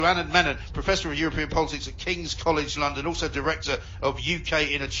Anand Menon, Professor of European Politics at King's College London, also Director of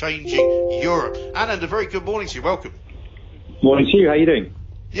UK in a Changing Europe. Anand, a very good morning to you. Welcome. Morning to you. How are you doing?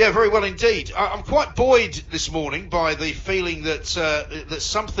 Yeah, very well indeed. I'm quite buoyed this morning by the feeling that that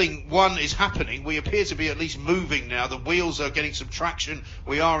something, is happening. We appear to be at least moving now. The wheels are getting some traction.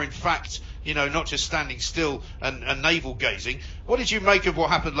 We are, in fact, not just standing still and navel gazing. What did you make of what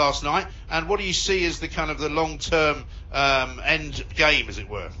happened last night? And what do you see as the kind of the long-term end game, as it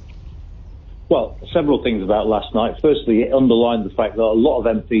were? Well, several things about last night. Firstly, it underlined the fact that a lot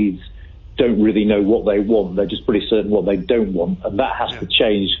of MPs don't really know what they want. They're just pretty certain what they don't want, and that has to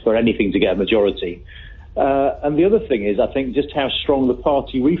change for anything to get a majority. And the other thing is, I think, just how strong the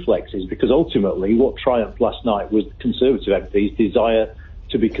party reflex is, because ultimately what triumphed last night was the Conservative MPs' desire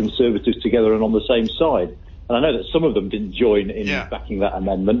to be Conservatives together and on the same side. And I know that some of them didn't join in backing that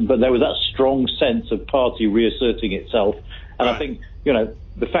amendment, but there was that strong sense of party reasserting itself. And I think,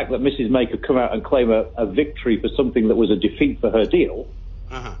 the fact that Mrs May could come out and claim a victory for something that was a defeat for her deal,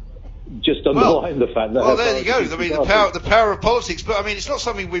 just underline the fact that. Well, there you go. I mean, the power of politics. But I mean, it's not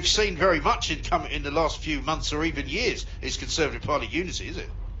something we've seen very much in the last few months or even years. Is Conservative Party unity, is it?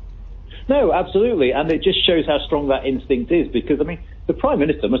 No, absolutely, and it just shows how strong that instinct is. Because I mean, the Prime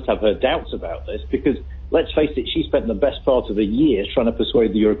Minister must have her doubts about this. Because let's face it, she spent the best part of the year trying to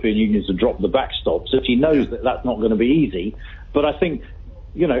persuade the European Union to drop the backstop. So she knows that that's not going to be easy. But I think,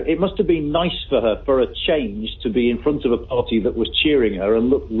 it must have been nice for her, for a change, to be in front of a party that was cheering her and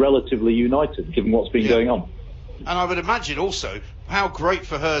looked relatively united, given what's been going on. And I would imagine also how great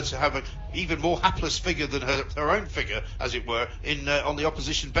for her to have an even more hapless figure than her own figure, as it were, on the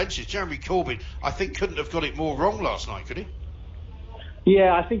opposition benches. Jeremy Corbyn, I think, couldn't have got it more wrong last night, could he?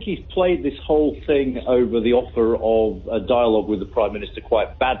 Yeah, I think he's played this whole thing over the offer of a dialogue with the Prime Minister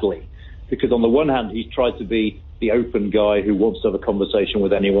quite badly. Because on the one hand, he's tried to be the open guy who wants to have a conversation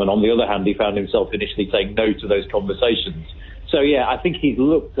with anyone. On the other hand, he found himself initially saying no to those conversations. So, yeah, I think he's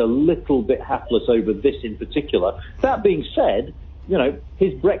looked a little bit hapless over this in particular. That being said,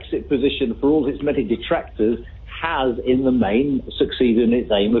 his Brexit position, for all its many detractors, has, in the main, succeeded in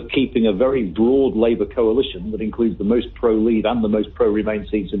its aim of keeping a very broad Labour coalition that includes the most pro-Leave and the most pro-Remain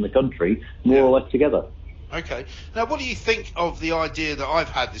seats in the country, more or less together. Okay. Now, what do you think of the idea that I've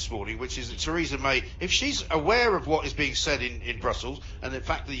had this morning, which is that Theresa May, if she's aware of what is being said in Brussels, and the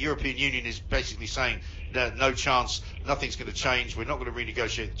fact that the European Union is basically saying no chance, nothing's going to change, we're not going to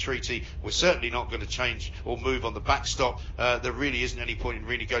renegotiate the treaty, we're certainly not going to change or move on the backstop, there really isn't any point in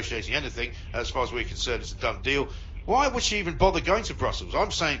renegotiating anything, as far as we're concerned, it's a done deal. Why would she even bother going to Brussels?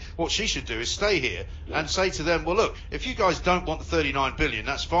 I'm saying what she should do is stay here and say to them, well, look, if you guys don't want the 39 billion,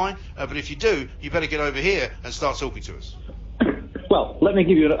 that's fine. But if you do, you better get over here and start talking to us. Well, let me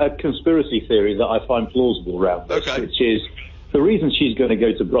give you a conspiracy theory that I find plausible around this, which is the reason she's going to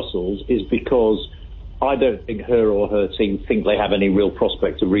go to Brussels is because I don't think her or her team think they have any real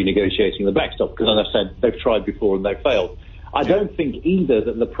prospect of renegotiating the backstop, because, as I've said, they've tried before and they've failed. I don't think either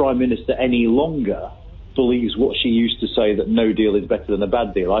that the Prime Minister any longer believes what she used to say, that no deal is better than a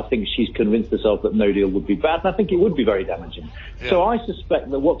bad deal. I think she's convinced herself that no deal would be bad, and I think it would be very damaging. So I suspect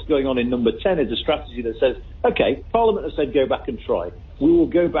that what's going on in number 10 is a strategy that says, OK, Parliament has said go back and try. We will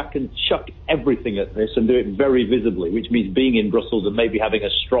go back and chuck everything at this and do it very visibly, which means being in Brussels and maybe having a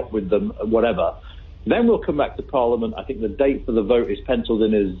strop with them, whatever. Then we'll come back to Parliament. I think the date for the vote is penciled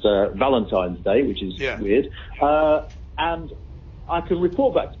in as Valentine's Day, which is weird. And I can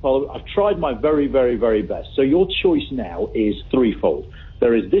report back to Parliament. I've tried my very, very, very best. So your choice now is threefold.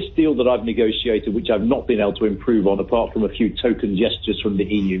 There is this deal that I've negotiated, which I've not been able to improve on, apart from a few token gestures from the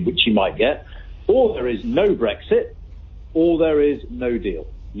EU, which you might get. Or there is no Brexit, or there is no deal.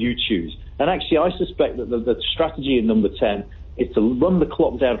 You choose. And actually, I suspect that the strategy in number 10 is to run the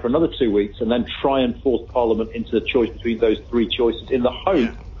clock down for another 2 weeks and then try and force Parliament into the choice between those three choices in the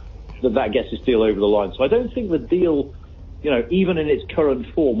hope that gets this deal over the line. So I don't think the deal, even in its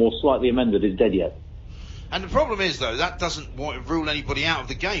current form or slightly amended, is dead yet. And the problem is, though, that doesn't rule anybody out of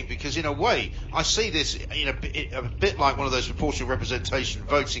the game, because in a way, I see this a bit like one of those proportional representation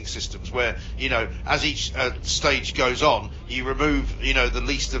voting systems where, as each stage goes on, you remove, the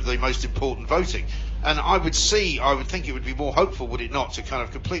least of the most important voting. And I would think it would be more hopeful, would it not, to kind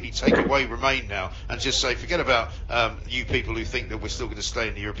of completely take away Remain now and just say, forget about you people who think that we're still going to stay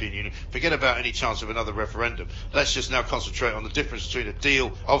in the European Union, forget about any chance of another referendum. Let's just now concentrate on the difference between a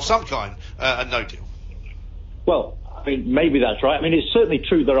deal of some kind and no deal. Well, I mean, maybe that's right. I mean, it's certainly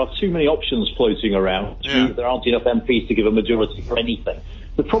true there are too many options floating around. Yeah. There aren't enough MPs to give a majority for anything.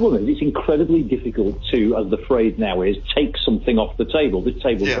 The problem is it's incredibly difficult to, as the phrase now is, take something off the table. This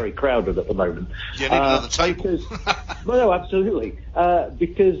table's very crowded at the moment. You need another table. Well, no, absolutely.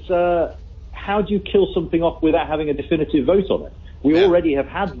 Because how do you kill something off without having a definitive vote on it? We already have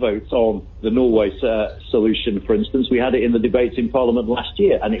had votes on the Norway solution, for instance. We had it in the debates in Parliament last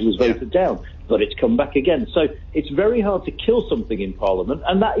year, and it was voted down, but it's come back again. So it's very hard to kill something in Parliament,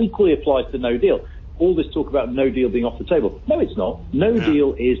 and that equally applies to no deal. All this talk about no deal being off the table. No, it's not. No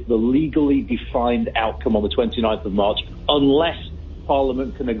deal is the legally defined outcome on the 29th of March, unless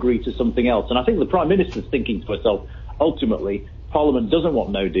Parliament can agree to something else. And I think the Prime Minister's thinking to herself, ultimately, Parliament doesn't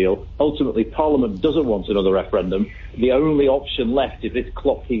want no deal. Ultimately, Parliament doesn't want another referendum. The only option left, if this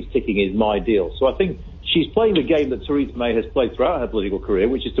clock keeps ticking, is my deal. So I think she's playing the game that Theresa May has played throughout her political career,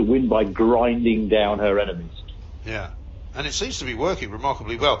 which is to win by grinding down her enemies. Yeah. And it seems to be working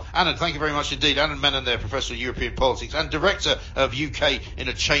remarkably well. Anand, thank you very much indeed. Anand Menon there, Professor of European Politics and Director of UK in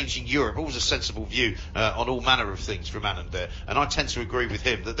a Changing Europe. Always a sensible view on all manner of things from Anand there. And I tend to agree with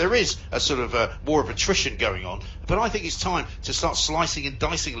him that there is a sort of war of attrition going on. But I think it's time to start slicing and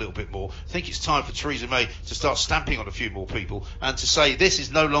dicing a little bit more. I think it's time for Theresa May to start stamping on a few more people and to say this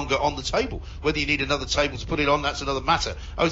is no longer on the table. Whether you need another table to put it on, that's another matter.